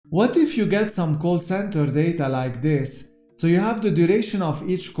What if you get some call center data like this? So you have the duration of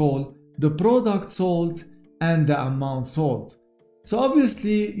each call, the product sold, and the amount sold. So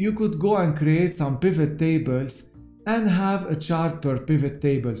obviously you could go and create some pivot tables and have a chart per pivot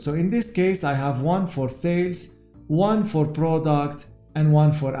table. So in this case, I have one for sales, one for product, and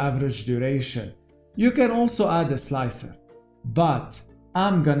one for average duration. You can also add a slicer, but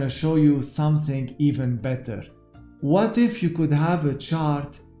I'm gonna show you something even better. What if you could have a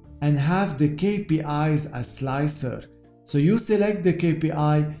chart and have the KPIs as slicer? So you select the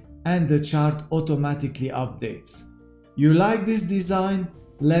KPI and the chart automatically updates. You like this design?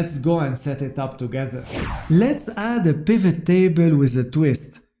 Let's go and set it up together. Let's add a pivot table with a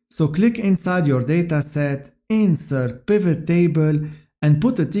twist. So click inside your dataset, insert pivot table, and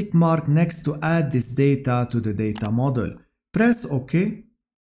put a tick mark next to add this data to the data model. Press OK.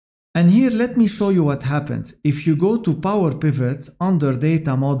 And here let me show you what happened. If you go to Power Pivot under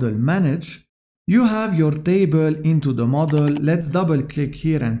Data Model Manage, you have your table into the model. Let's double click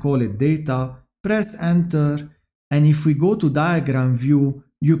here and call it data. Press enter. And if we go to diagram view,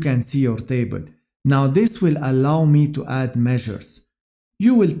 you can see your table. Now this will allow me to add measures.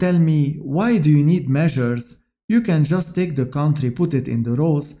 You will tell me, why do you need measures? You can just take the country, put it in the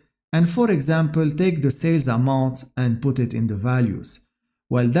rows, and for example, take the sales amount and put it in the values.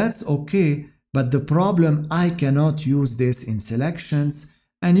 Well, that's okay, but the problem, I cannot use this in selections,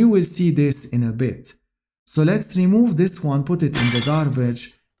 and you will see this in a bit. So let's remove this one, put it in the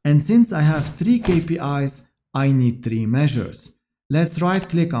garbage, and since I have 3 KPIs, I need 3 measures. Let's right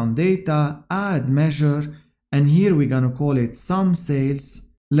click on data, add measure, and here we're gonna call it sum sales.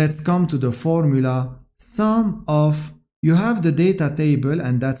 Let's come to the formula, sum of, you have the data table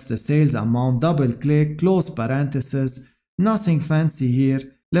and that's the sales amount, double click, close parentheses, nothing fancy here.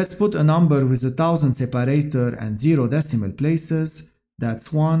 Let's put a number with 1000 separator and 0 decimal places,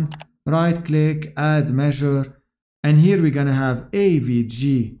 that's 1, right click, add measure, and here we're gonna have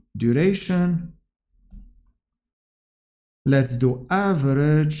AVG duration. Let's do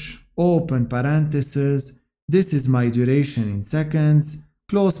average, open parentheses, this is my duration in seconds,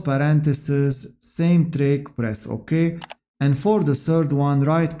 close parentheses, same trick, press OK. And for the third one,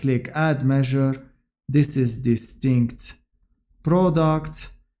 right click, add measure, this is distinct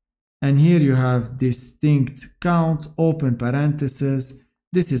product, and here you have distinct count, open parentheses,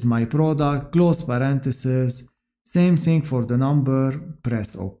 this is my product, close parentheses, same thing for the number,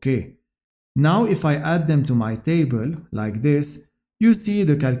 press OK. Now if I add them to my table, like this, you see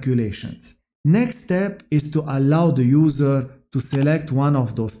the calculations. Next step is to allow the user to select one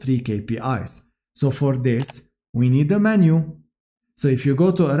of those 3 KPIs. So for this, we need a menu. So if you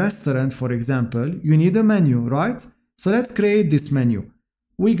go to a restaurant, for example, you need a menu, right? So let's create this menu.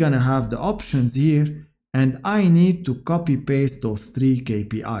 We're gonna have the options here, and I need to copy paste those 3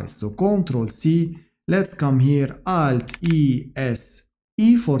 KPIs. So Ctrl C, let's come here, Alt E S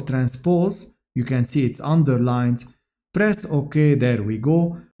E for transpose, you can see it's underlined, press OK, there we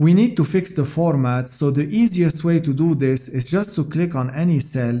go. We need to fix the format, so the easiest way to do this is just to click on any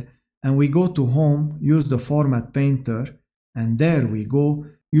cell and we go to Home, use the Format Painter, and there we go.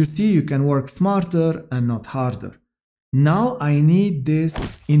 You see you can work smarter and not harder. Now I need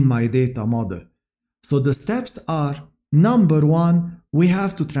this in my data model. So the steps are, number 1, we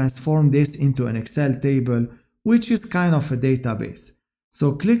have to transform this into an Excel table, which is kind of a database.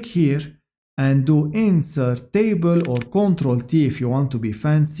 So click here and do insert table or Ctrl T if you want to be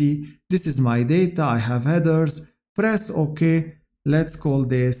fancy. This is my data, I have headers, press OK. Let's call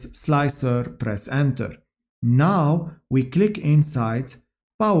this slicer, press enter. Now we click inside,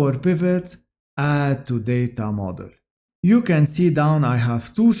 Power Pivot, add to data model. You can see down I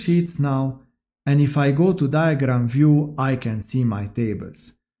have 2 sheets now, and if I go to diagram view, I can see my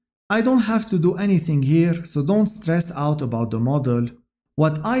tables. I don't have to do anything here, so don't stress out about the model.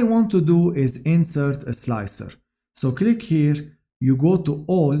 What I want to do is insert a slicer. So click here, you go to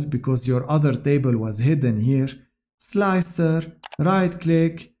all because your other table was hidden here, slicer, right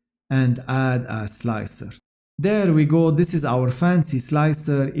click and add a slicer. There we go, this is our fancy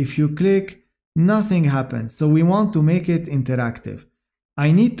slicer. If you click, nothing happens, so we want to make it interactive.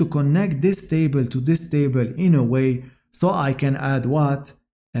 I need to connect this table to this table in a way so I can add what?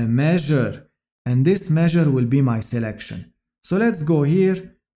 A measure, and this measure will be my selection. So let's go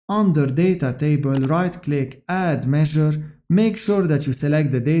here, under data table, right click, add measure, make sure that you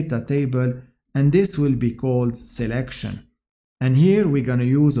select the data table, and this will be called selection. And here we're gonna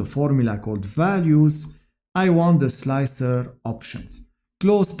use a formula called values. I want the slicer options.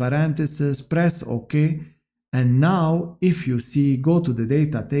 Close parentheses, press OK, and now if you see, go to the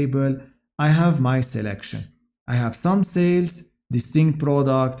data table, I have my selection. I have some sales, distinct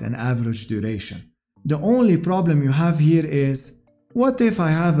product, and average duration. The only problem you have here is, what if I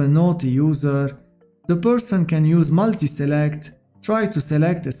have a naughty user? The person can use multi-select, try to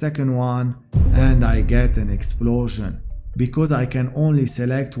select a second one, and I get an explosion because I can only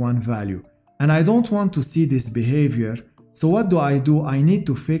select one value. And I don't want to see this behavior, so what do? I need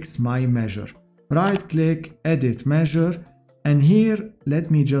to fix my measure. Right click, edit measure, and here,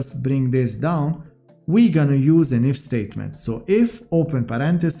 let me just bring this down. We're gonna use an if statement. So if, open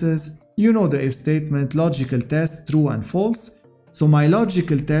parentheses, you know the if statement, logical test, true and false. So my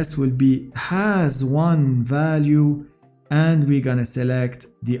logical test will be has one value, and we're gonna select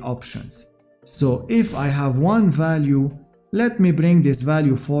the options. So if I have one value, let me bring this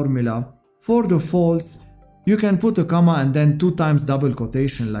value formula. For the false, you can put a comma and then 2 times double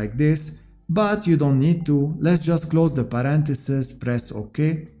quotation like this, but you don't need to. Let's just close the parentheses, press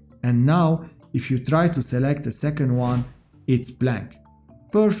OK, and now if you try to select a second one, it's blank.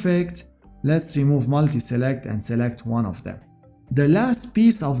 Perfect. Let's remove multi-select and select one of them. The last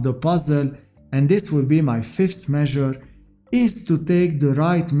piece of the puzzle, and this will be my 5th measure, is to take the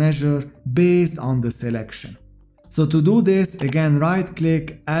right measure based on the selection. So to do this, again, right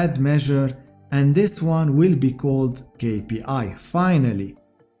click, add measure, and this one will be called KPI, finally.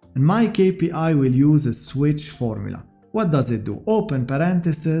 And my KPI will use a switch formula. What does it do? Open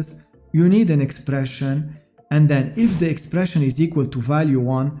parentheses, you need an expression, and then if the expression is equal to value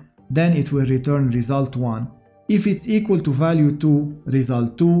 1, then it will return result 1. If it's equal to value 2,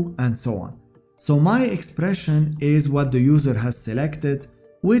 result 2, and so on. So my expression is what the user has selected,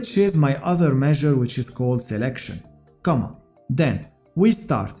 which is my other measure, which is called selection, comma. Then we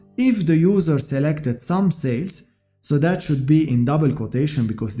start. If the user selected some sales, so that should be in double quotation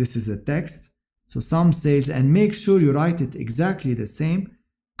because this is a text. So some sales, and make sure you write it exactly the same,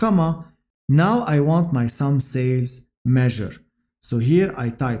 comma. Now I want my sum sales measure. So here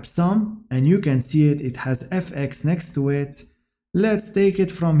I type sum, and you can see it has fx next to it. Let's take it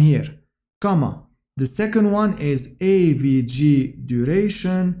from here, comma. The second one is AVG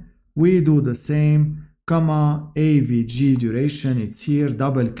duration. We do the same, comma, AVG duration, it's here,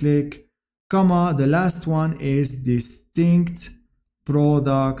 double click, comma. The last one is distinct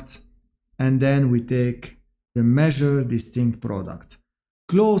product, and then we take the measure distinct product.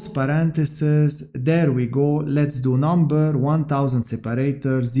 Close parentheses, there we go. Let's do number, 1000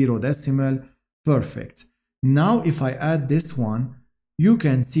 separator, 0 decimal, perfect. Now if I add this one, you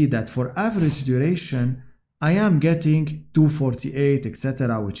can see that for average duration, I am getting 248,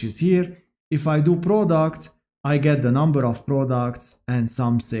 etc., which is here. If I do product, I get the number of products and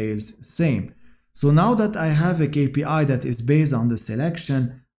some sales, same. So now that I have a KPI that is based on the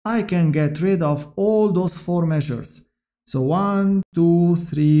selection, I can get rid of all those 4 measures. So 1, 2,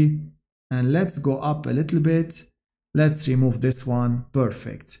 3, and let's go up a little bit. Let's remove this one,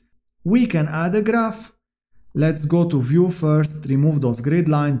 perfect. We can add a graph. Let's go to view first, remove those grid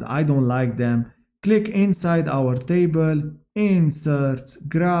lines, I don't like them. Click inside our table, insert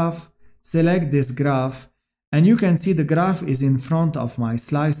graph, select this graph, and you can see the graph is in front of my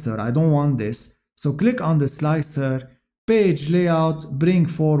slicer. I don't want this. So click on the slicer, page layout, bring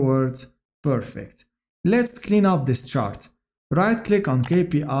forward, perfect. Let's clean up this chart. Right click on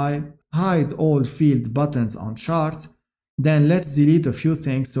KPI, hide all field buttons on chart. Then let's delete a few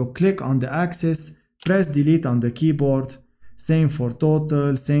things. So click on the axis, press delete on the keyboard. Same for total,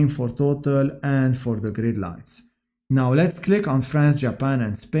 and for the grid lines. Now let's click on France, Japan,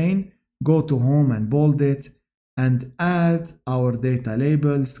 and Spain. Go to home and bold it. And add our data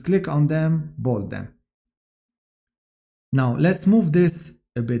labels. Click on them, bold them. Now let's move this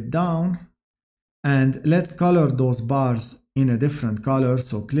a bit down. And let's color those bars in a different color.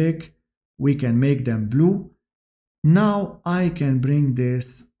 So click, we can make them blue. Now I can bring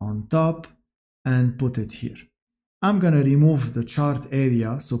this on top and put it here. I'm gonna remove the chart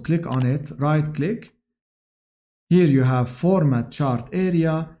area, so click on it, right click. Here you have format chart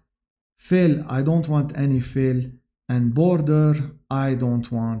area, fill, I don't want any fill, and border, I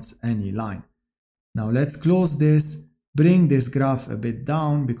don't want any line. Now let's close this. Bring this graph a bit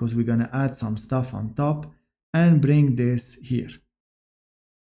down because we're gonna add some stuff on top, and bring this here.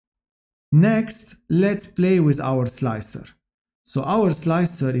 Next, let's play with our slicer. So our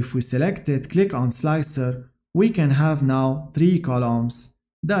slicer, if we select it, click on slicer, we can have now 3 columns.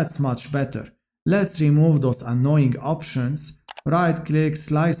 That's much better. Let's remove those annoying options. Right click,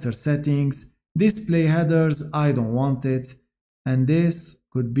 slicer settings, display headers, I don't want it. And this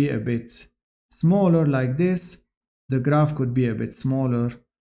could be a bit smaller like this. The graph could be a bit smaller.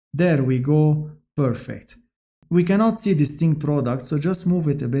 There we go, perfect. We cannot see distinct products, so just move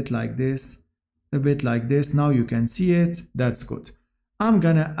it a bit like this. a bit like this. Now you can see it. That's good. I'm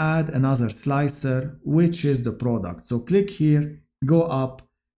gonna add another slicer, which is the product. So click here, go up.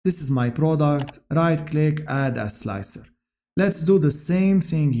 This is my product. Right click, add as slicer. Let's do the same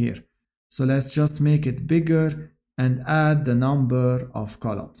thing here. So let's just make it bigger and add the number of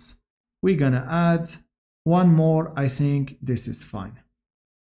columns. We're gonna add one more. I think this is fine.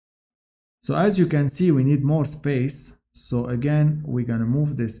 So as you can see, we need more space. So again, we're gonna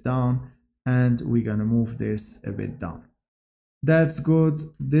move this down and we're gonna move this a bit down. That's good.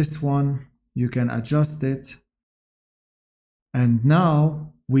 This one, you can adjust it. And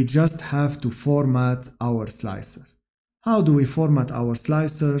now we just have to format our slicers. How do we format our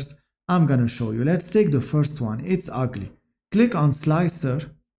slicers? I'm gonna show you. Let's take the first one. It's ugly. Click on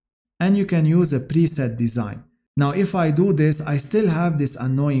slicer and you can use a preset design. Now if I do this, I still have this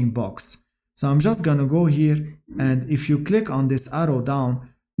annoying box. So I'm just gonna go here, and if you click on this arrow down,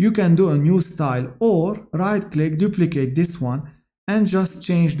 you can do a new style, or right click, duplicate this one and just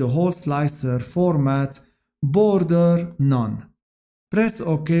change the whole slicer format, border none. Press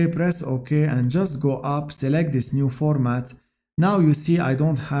OK and just go up, select this new format. Now you see I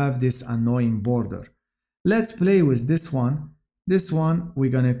don't have this annoying border. Let's play with this one. This one, we're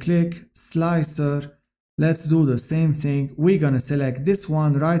gonna click slicer. Let's do the same thing. We're gonna select this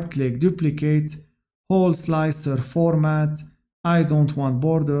one, right click, duplicate, whole slicer format. I don't want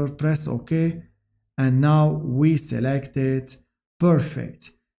border, press OK. And now we select it.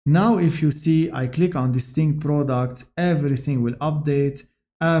 Perfect. Now if you see, I click on distinct product, everything will update,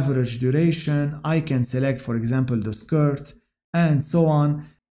 average duration, I can select for example the skirt and so on.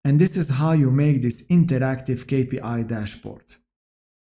 And this is how you make this interactive KPI dashboard.